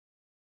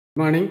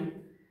Good morning.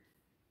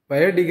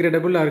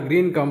 Biodegradable or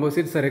green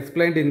composites are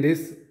explained in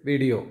this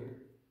video.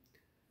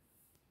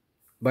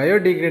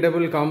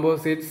 Biodegradable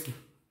composites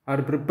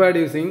are prepared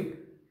using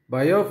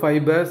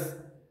biofibers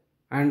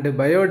and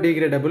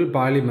biodegradable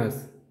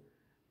polymers,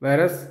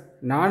 whereas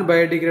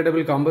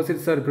non-biodegradable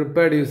composites are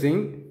prepared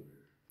using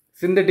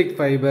synthetic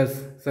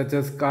fibers such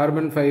as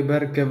carbon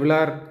fiber,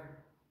 Kevlar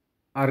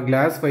or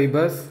glass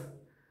fibers,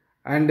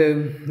 and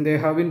they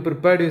have been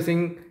prepared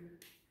using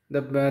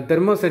the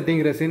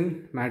thermosetting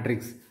resin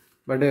matrix.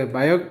 But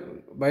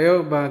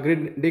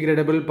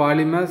biodegradable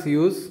polymers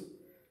use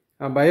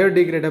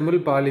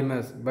biodegradable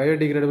polymers.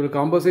 Biodegradable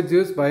composites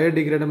use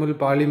biodegradable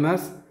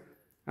polymers.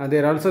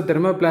 There are also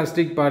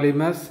thermoplastic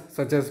polymers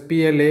such as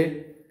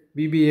PLA,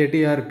 PBAT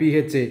or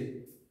PHA.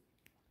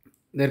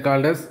 They are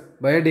called as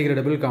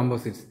biodegradable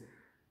composites.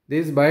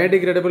 These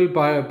biodegradable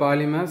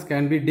polymers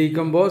can be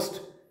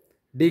decomposed,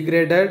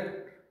 degraded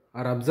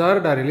or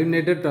absorbed or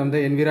eliminated from the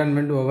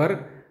environment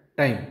over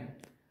time.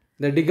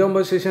 The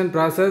decomposition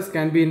process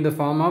can be in the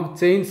form of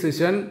chain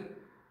scission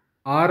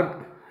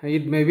or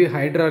it may be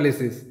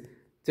hydrolysis.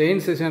 Chain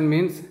scission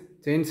means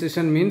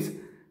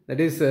that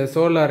is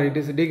solar. It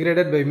is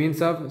degraded by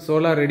means of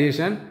solar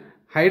radiation.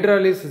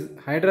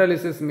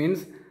 Hydrolysis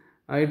means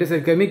it is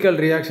a chemical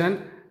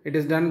reaction. It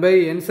is done by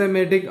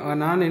enzymatic or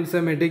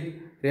non-enzymatic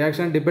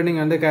reaction depending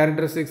on the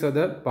characteristics of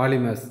the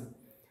polymers.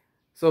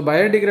 So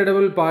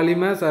biodegradable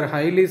polymers are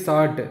highly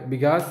sought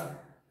because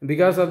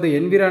of the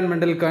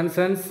environmental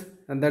concerns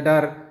that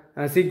are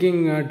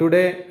seeking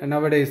today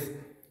nowadays.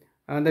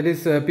 That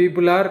is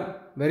people are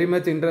very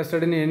much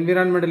interested in the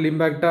environmental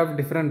impact of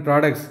different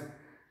products.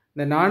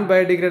 The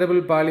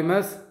non-biodegradable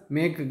polymers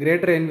make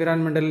greater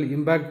environmental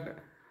impact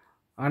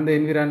on the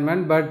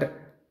environment, but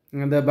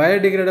the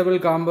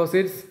biodegradable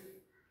composites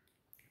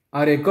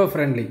are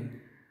eco-friendly.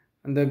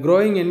 And the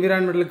growing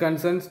environmental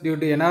concerns due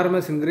to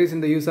enormous increase in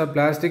the use of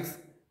plastics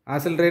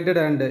accelerated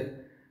and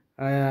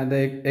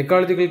the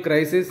ecological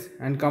crisis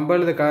and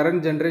compelled the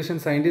current generation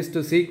scientists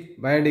to seek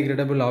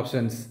biodegradable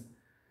options.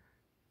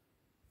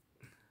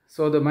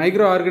 So the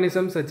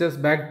microorganisms such as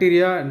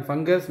bacteria and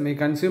fungus may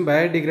consume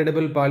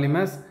biodegradable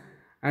polymers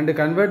and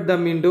convert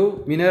them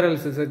into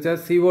minerals such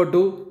as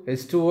CO2,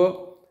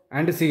 H2O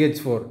and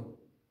CH4.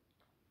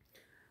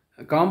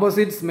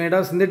 Composites made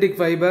of synthetic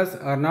fibers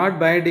are not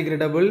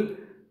biodegradable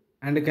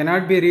and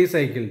cannot be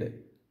recycled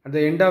at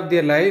the end of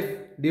their life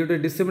due to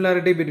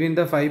dissimilarity between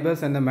the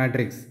fibers and the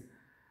matrix.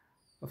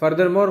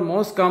 Furthermore,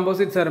 most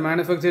composites are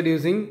manufactured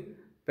using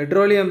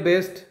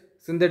petroleum-based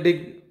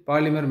synthetic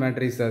polymer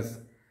matrices.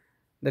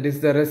 That is,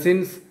 the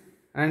resins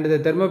and the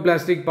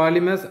thermoplastic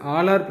polymers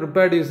all are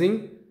prepared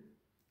using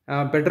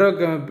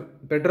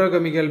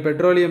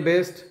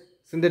petroleum-based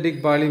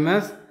synthetic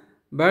polymers.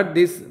 But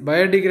these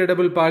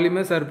biodegradable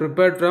polymers are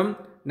prepared from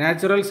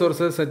natural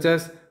sources such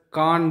as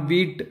corn,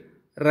 wheat,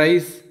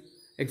 rice,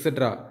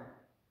 etc.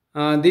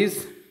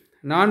 These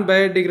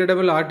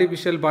non-biodegradable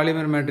artificial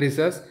polymer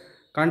matrices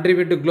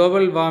contribute to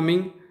global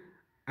warming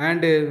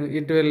and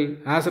it will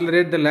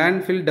accelerate the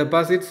landfill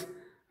deposits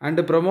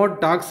and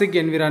promote toxic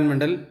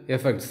environmental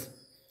effects.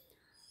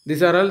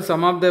 These are all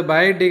some of the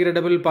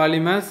biodegradable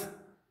polymers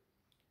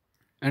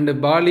and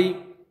poly,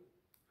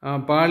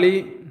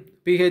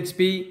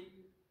 PHP,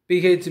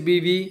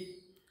 PHBV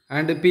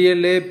and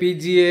PLA,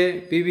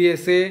 PGA,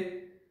 PBSA,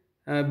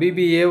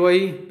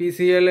 BBAY,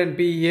 PCL and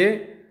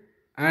PEA.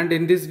 And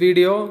in this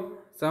video,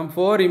 some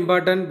 4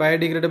 important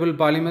biodegradable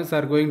polymers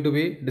are going to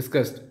be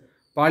discussed.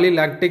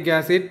 Polylactic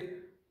acid,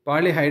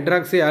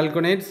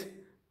 Polyhydroxialkanoates,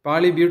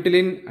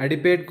 Polybutylene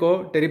adipate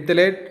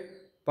Terephthalate,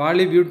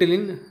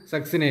 Polybutylene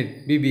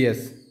Succinate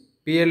PBS,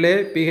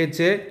 PLA,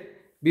 PHA,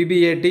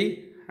 PBAT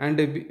and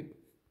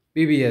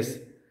PBS.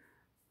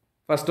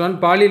 First one,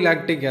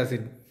 polylactic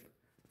acid.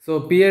 So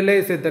PLA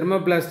is a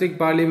thermoplastic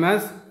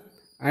polymer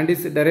and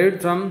is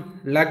derived from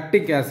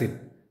lactic acid.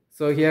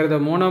 So here the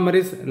monomer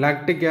is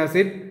lactic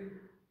acid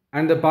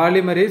and the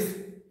polymer is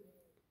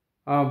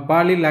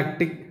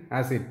polylactic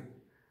acid.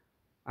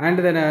 And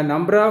the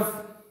number of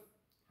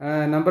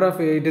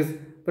it is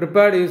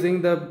prepared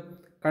using the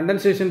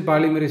condensation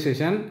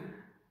polymerization.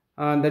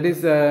 That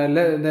is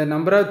the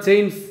number of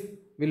chains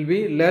will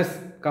be less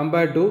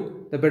compared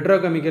to the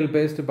petrochemical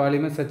based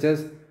polymers such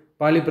as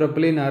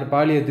polypropylene or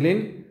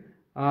polyethylene.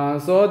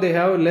 So they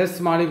have less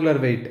molecular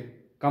weight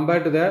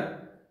compared to the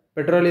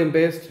petroleum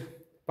based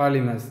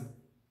polymers.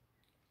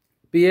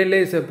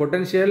 PLA is a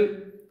potential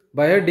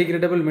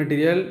biodegradable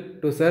material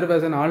to serve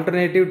as an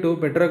alternative to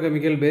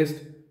petrochemical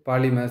based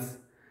polymers.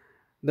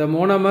 The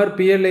monomer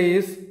PLA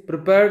is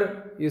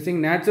prepared using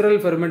natural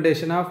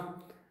fermentation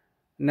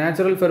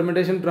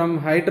from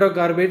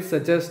hydrocarbons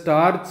such as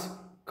starch,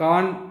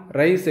 corn,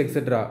 rice,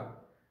 etc.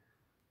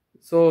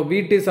 So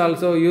wheat is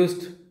also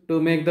used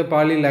to make the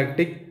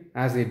polylactic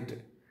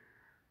acid.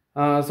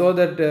 So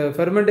that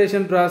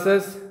fermentation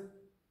process,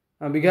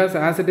 because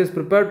acid is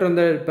prepared from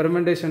the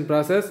fermentation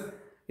process,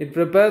 it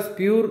prepares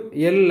pure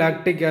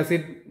L-lactic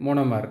acid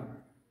monomer.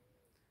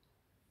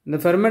 In the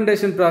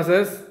fermentation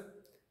process,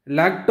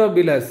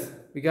 lactobacillus,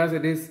 because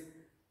it is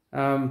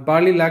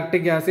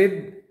polylactic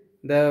acid,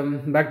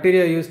 the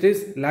bacteria used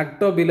is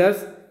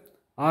Lactobacillus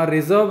or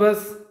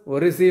Rhizobus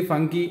oryzae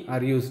fungi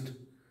are used.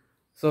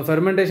 So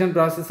fermentation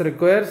process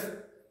requires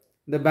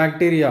the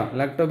bacteria,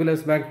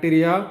 Lactobacillus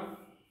bacteria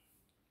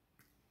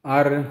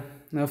or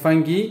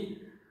fungi,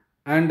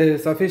 and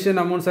sufficient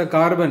amounts of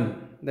carbon,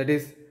 that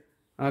is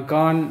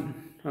corn,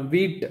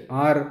 wheat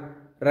or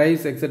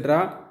rice,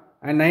 etc.,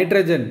 and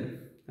nitrogen,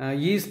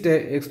 yeast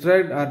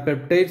extract or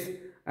peptides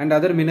and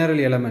other mineral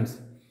elements.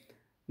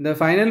 The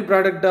final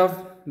product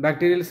of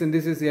bacterial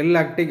synthesis is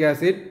L-lactic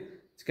acid,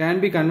 which can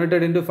be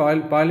converted into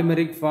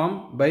polymeric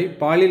form by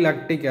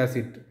polylactic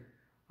acid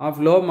of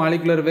low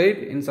molecular weight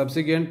in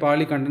subsequent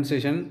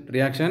polycondensation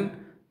reaction.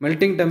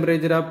 Melting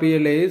temperature of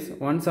PLA is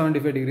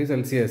 175 degrees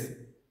Celsius.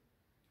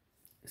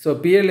 So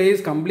PLA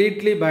is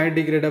completely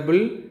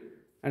biodegradable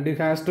and it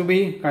has to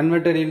be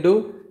converted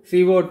into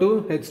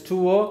CO2,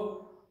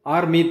 H2O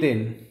or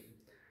methane.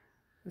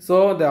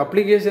 So the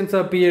applications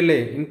of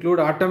PLA include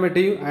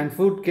automotive and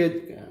food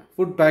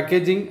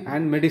packaging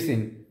and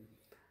medicine,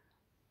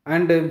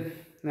 and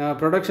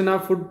production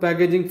of food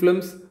packaging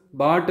films,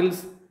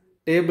 bottles,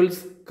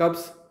 tables,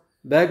 cups,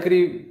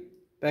 bakery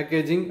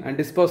packaging and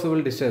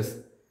disposable dishes.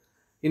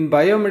 In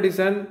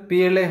biomedicine,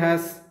 PLA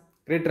has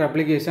greater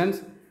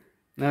applications.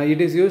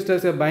 It is used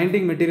as a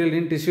binding material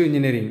in tissue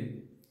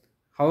engineering.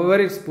 However,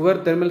 its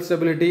poor thermal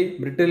stability,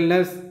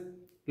 brittleness,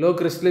 low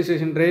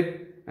crystallization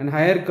rate and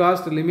higher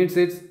cost limits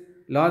its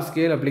large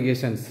scale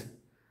applications.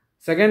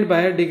 Second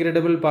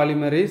biodegradable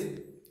polymer is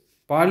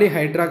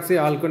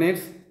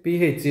Polyhydroxialkanoates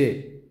PHA.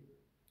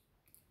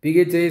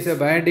 PHA is a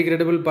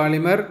biodegradable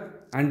polymer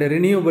and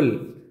renewable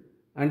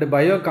and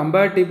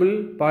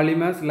biocompatible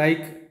polymers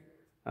like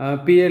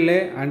PLA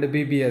and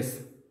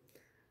PBS.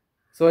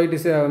 So it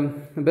is a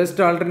best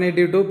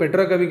alternative to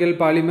petrochemical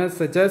polymers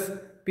such as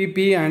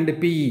PP and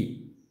PE.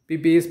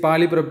 PP is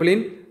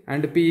polypropylene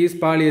and PE is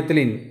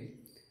polyethylene.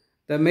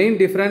 The main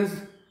difference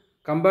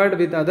compared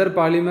with other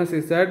polymers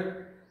is that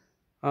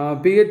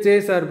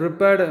PHAs are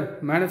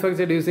prepared,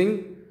 manufactured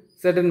using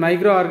certain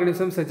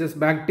microorganisms such as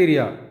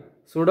bacteria,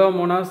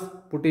 Pseudomonas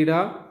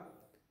putida,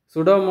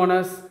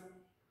 Pseudomonas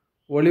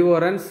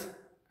olevorans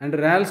and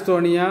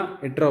Ralstonia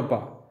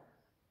atropa,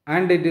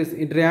 and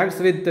it reacts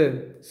with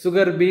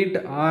sugar beet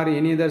or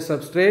any other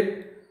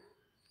substrate,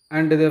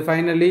 and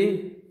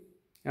finally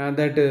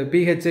that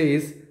PHA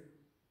is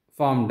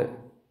formed.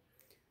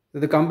 So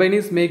the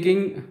companies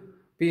making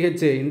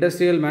PHA,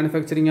 industrial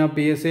manufacturing of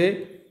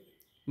PSA,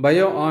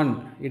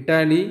 Bio-on,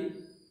 Italy.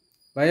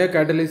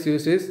 Biocatalyst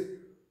used is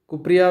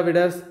Cupria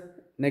vidas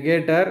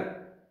negator.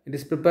 It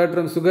is prepared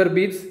from sugar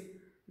beets.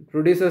 It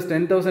produces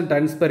 10,000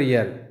 tons per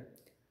year.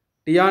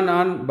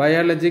 Tian-on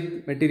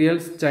biologic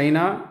materials,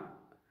 China.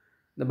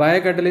 The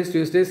biocatalyst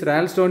used is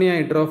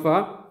Ralstonia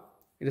atropa.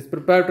 It is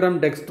prepared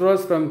from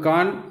dextrose from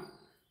corn.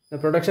 The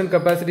production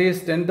capacity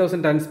is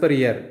 10,000 tons per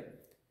year.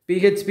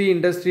 PHP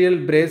Industrial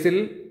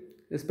Brazil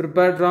is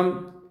prepared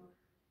from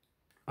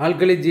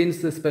alkali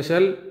genes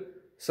special.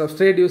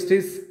 Substrate used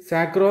is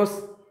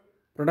saccharose.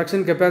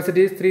 Production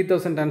capacity is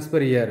 3,000 tons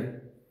per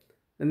year.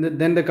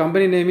 Then the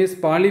company name is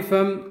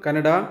Polyfem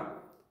Canada.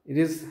 It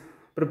is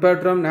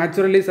prepared from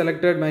naturally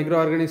selected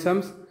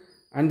microorganisms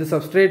and the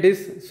substrate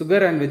is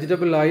sugar and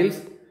vegetable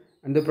oils,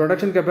 and the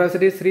production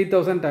capacity is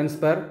 3,000 tons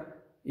per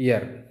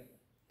year.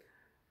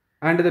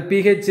 And the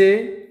PHA,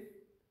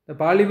 the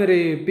polymer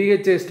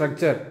PHA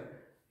structure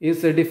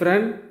is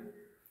different.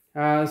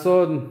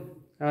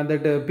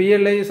 That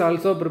PLA is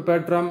also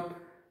prepared from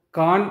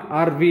corn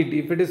or wheat.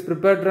 If it is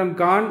prepared from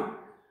corn,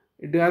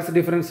 it has a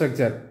different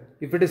structure.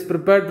 If it is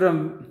prepared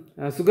from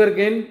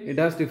sugarcane, it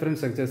has different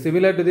structure.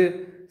 Similar to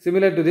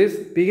this,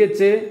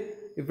 PHA,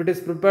 if it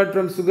is prepared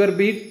from sugar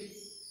beet,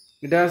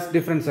 it has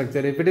different structure.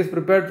 If it is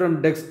prepared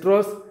from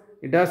dextrose,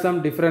 it has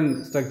some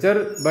different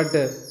structure, but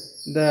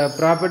the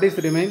properties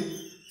remain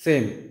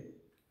same.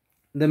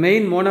 The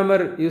main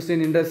monomer used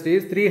in industry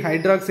is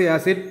 3-hydroxy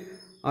acid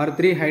or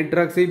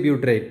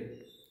 3-hydroxybutyrate.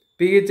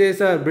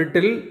 PHAs are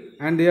brittle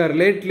and they are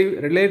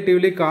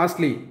relatively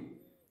costly,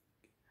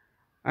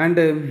 and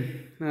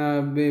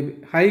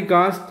high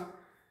cost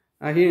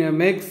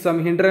makes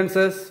some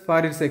hindrances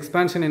for its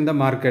expansion in the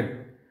market.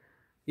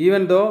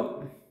 Even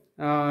though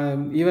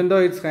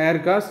it's higher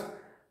cost,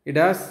 it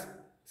has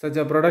such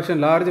a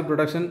large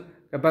production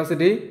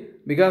capacity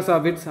because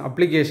of its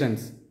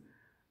applications.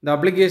 The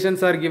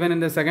applications are given in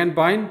the second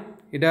point.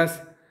 It has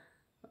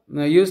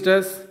used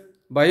as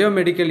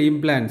biomedical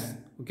implants.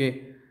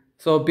 Okay,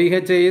 so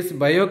PHA is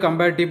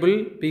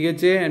biocompatible.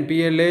 PHA and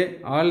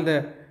PLA, all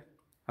the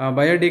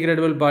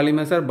biodegradable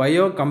polymers are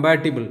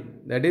biocompatible.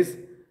 That is,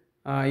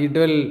 it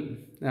will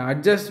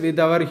adjust with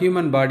our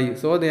human body.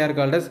 So they are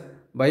called as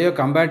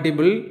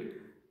biocompatible.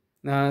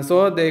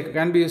 So they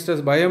can be used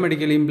as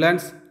biomedical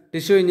implants.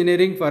 Tissue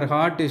engineering for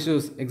hard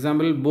tissues,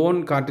 example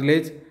bone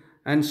cartilage,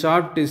 and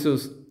sharp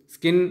tissues,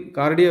 skin,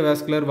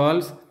 cardiovascular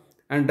valves,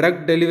 and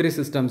drug delivery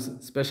systems.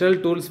 Special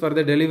tools for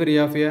the delivery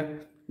of a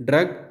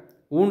drug,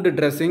 wound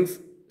dressings,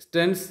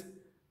 stents,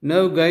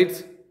 nerve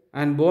guides,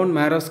 and bone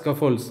marrow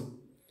scaffolds.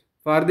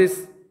 For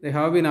this, they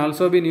have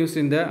also been used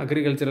in the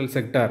agricultural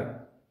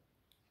sector.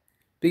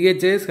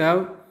 PHAs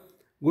have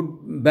good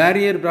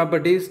barrier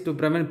properties to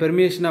prevent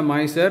permeation of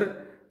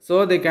moisture,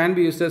 so they can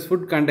be used as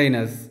food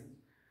containers.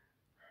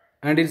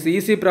 And its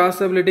easy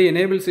processability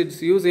enables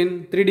its use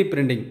in 3D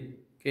printing.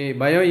 Okay,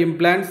 bio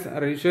implants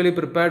are usually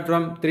prepared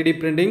from 3D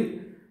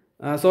printing,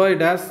 so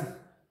it has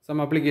some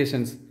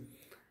applications.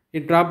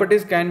 Its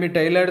properties can be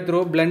tailored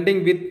through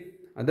blending with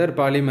other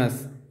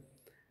polymers.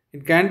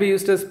 It can be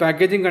used as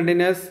packaging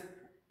containers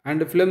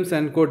and films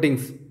and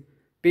coatings.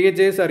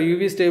 PHAs are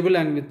UV stable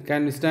and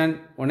can withstand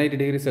 180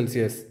 degrees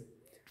Celsius.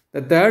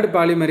 The third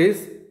polymer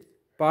is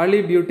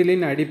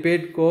Polybutylene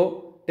Adipate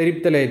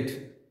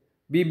Terephthalate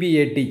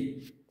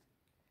PBAT.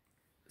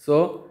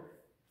 So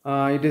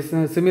it is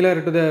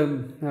similar to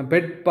the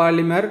PET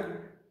polymer.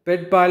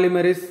 PET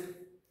polymer is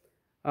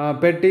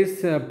PET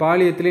is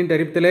polyethylene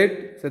terephthalate.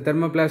 It's a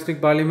thermoplastic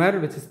polymer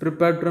which is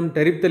prepared from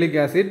terephthalic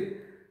acid.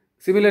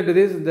 Similar to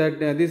this,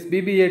 this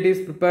PBAT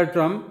is prepared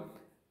from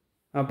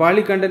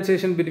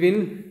polycondensation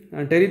between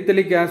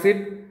terephthalic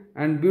acid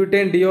and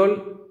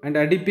butanediol and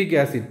adipic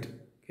acid.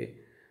 Okay.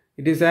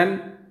 It is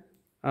an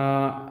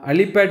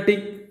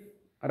aliphatic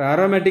or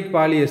aromatic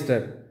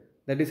polyester.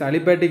 That is,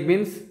 aliphatic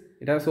means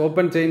it has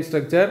open chain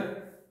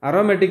structure.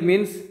 Aromatic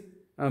means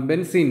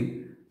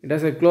benzene. It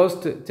has a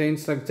closed chain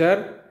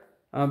structure.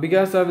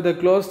 Because of the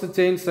closed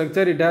chain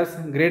structure, it has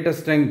greater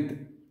strength.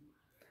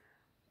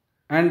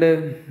 And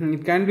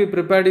it can be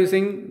prepared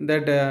using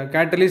that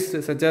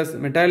catalysts such as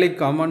metallic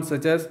compounds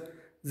such as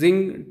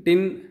zinc,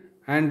 tin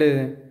and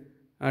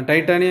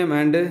titanium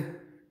and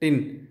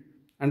tin.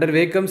 Under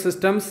vacuum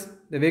systems,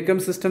 the vacuum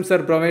systems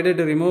are provided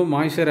to remove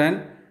moisture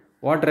and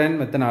water and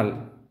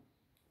methanol.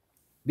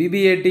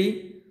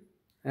 PBAT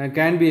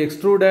can be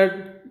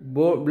extruded,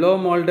 blow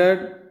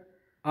molded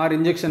or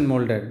injection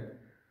molded.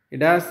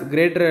 It has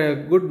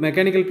greater good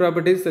mechanical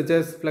properties such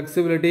as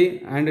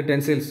flexibility and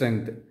tensile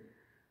strength.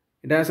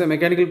 It has a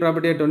mechanical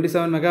property at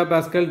 27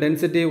 megapascal,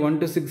 density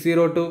 1260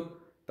 to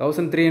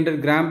 1300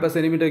 gram per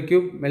centimeter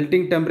cube,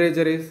 melting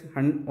temperature is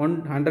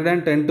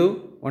 110 to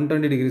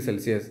 120 degrees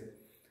Celsius.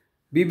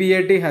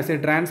 PBAT has a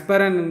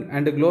transparent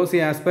and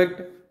glossy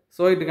aspect,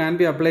 so it can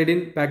be applied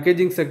in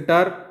packaging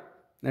sector,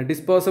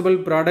 disposable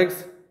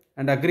products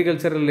and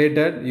agriculture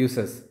related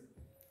uses.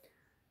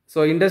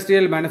 So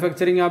industrial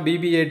manufacturing of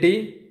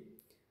PBAT,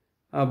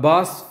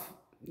 Bosch,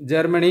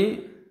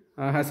 Germany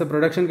has a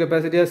production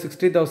capacity of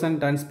 60,000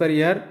 tons per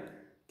year.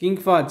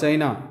 Kingfa,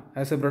 China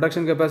has a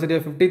production capacity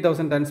of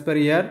 50,000 tons per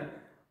year.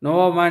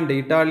 Novamont,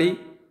 Italy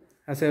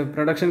has a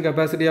production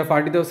capacity of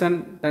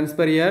 40,000 tons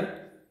per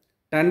year.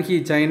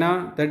 Tanhi,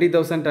 China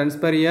 30,000 tons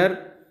per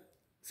year.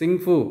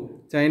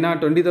 Xingfu, China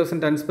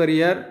 20,000 tons per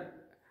year.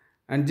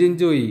 And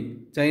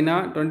Jinzhou,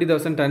 China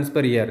 20,000 tons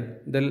per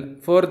year. The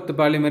fourth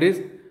polymer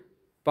is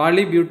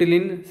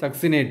Polybutylene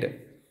Succinate.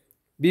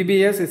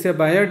 PBS is a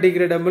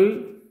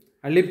biodegradable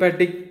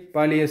aliphatic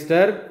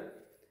polyester.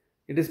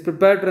 It is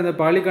prepared from the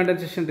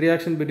polycondensation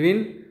reaction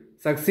between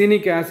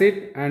succinic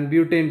acid and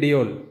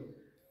butanediol.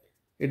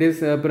 It is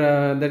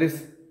that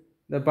is,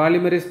 the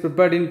polymer is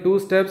prepared in two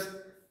steps.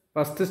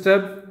 First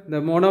step,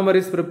 the monomer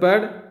is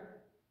prepared.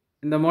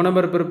 In the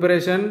monomer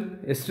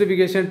preparation,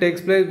 esterification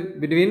takes place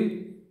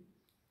between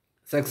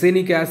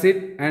succinic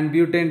acid and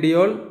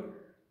butanediol.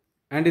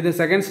 And in the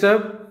second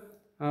step,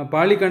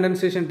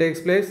 polycondensation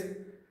takes place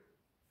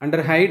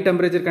under high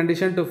temperature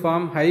condition to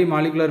form high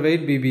molecular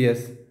weight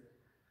PBS.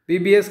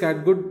 PBS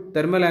has good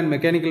thermal and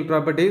mechanical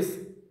properties.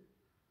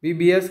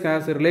 PBS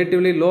has a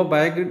relatively low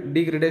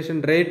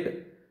biodegradation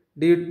rate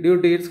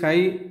due to its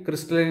high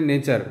crystalline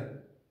nature.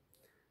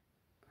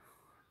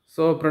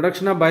 So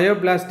production of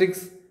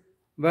bioplastics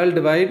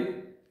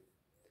worldwide.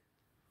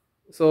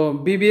 So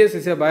PBS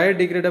is a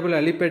biodegradable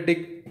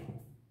aliphatic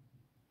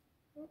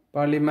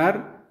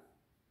polymer.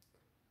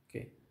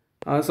 Okay.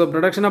 So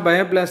production of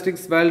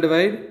bioplastics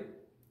worldwide.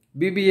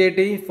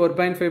 PBAT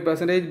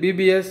 4.5%,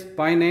 BBS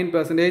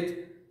 0.9%,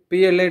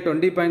 PLA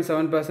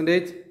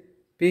 20.7%,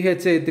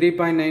 PHA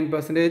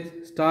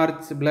 3.9%,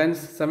 starch blends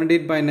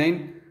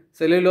 17.9%,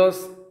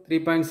 cellulose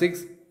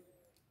 3.6%,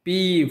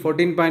 PE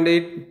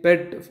 14.8%,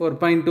 PET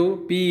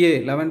 4.2%,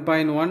 PA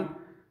 11.1%,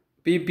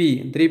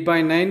 PP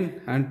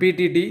 3.9% and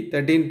PTT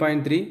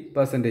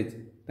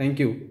 13.3%. Thank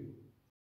you.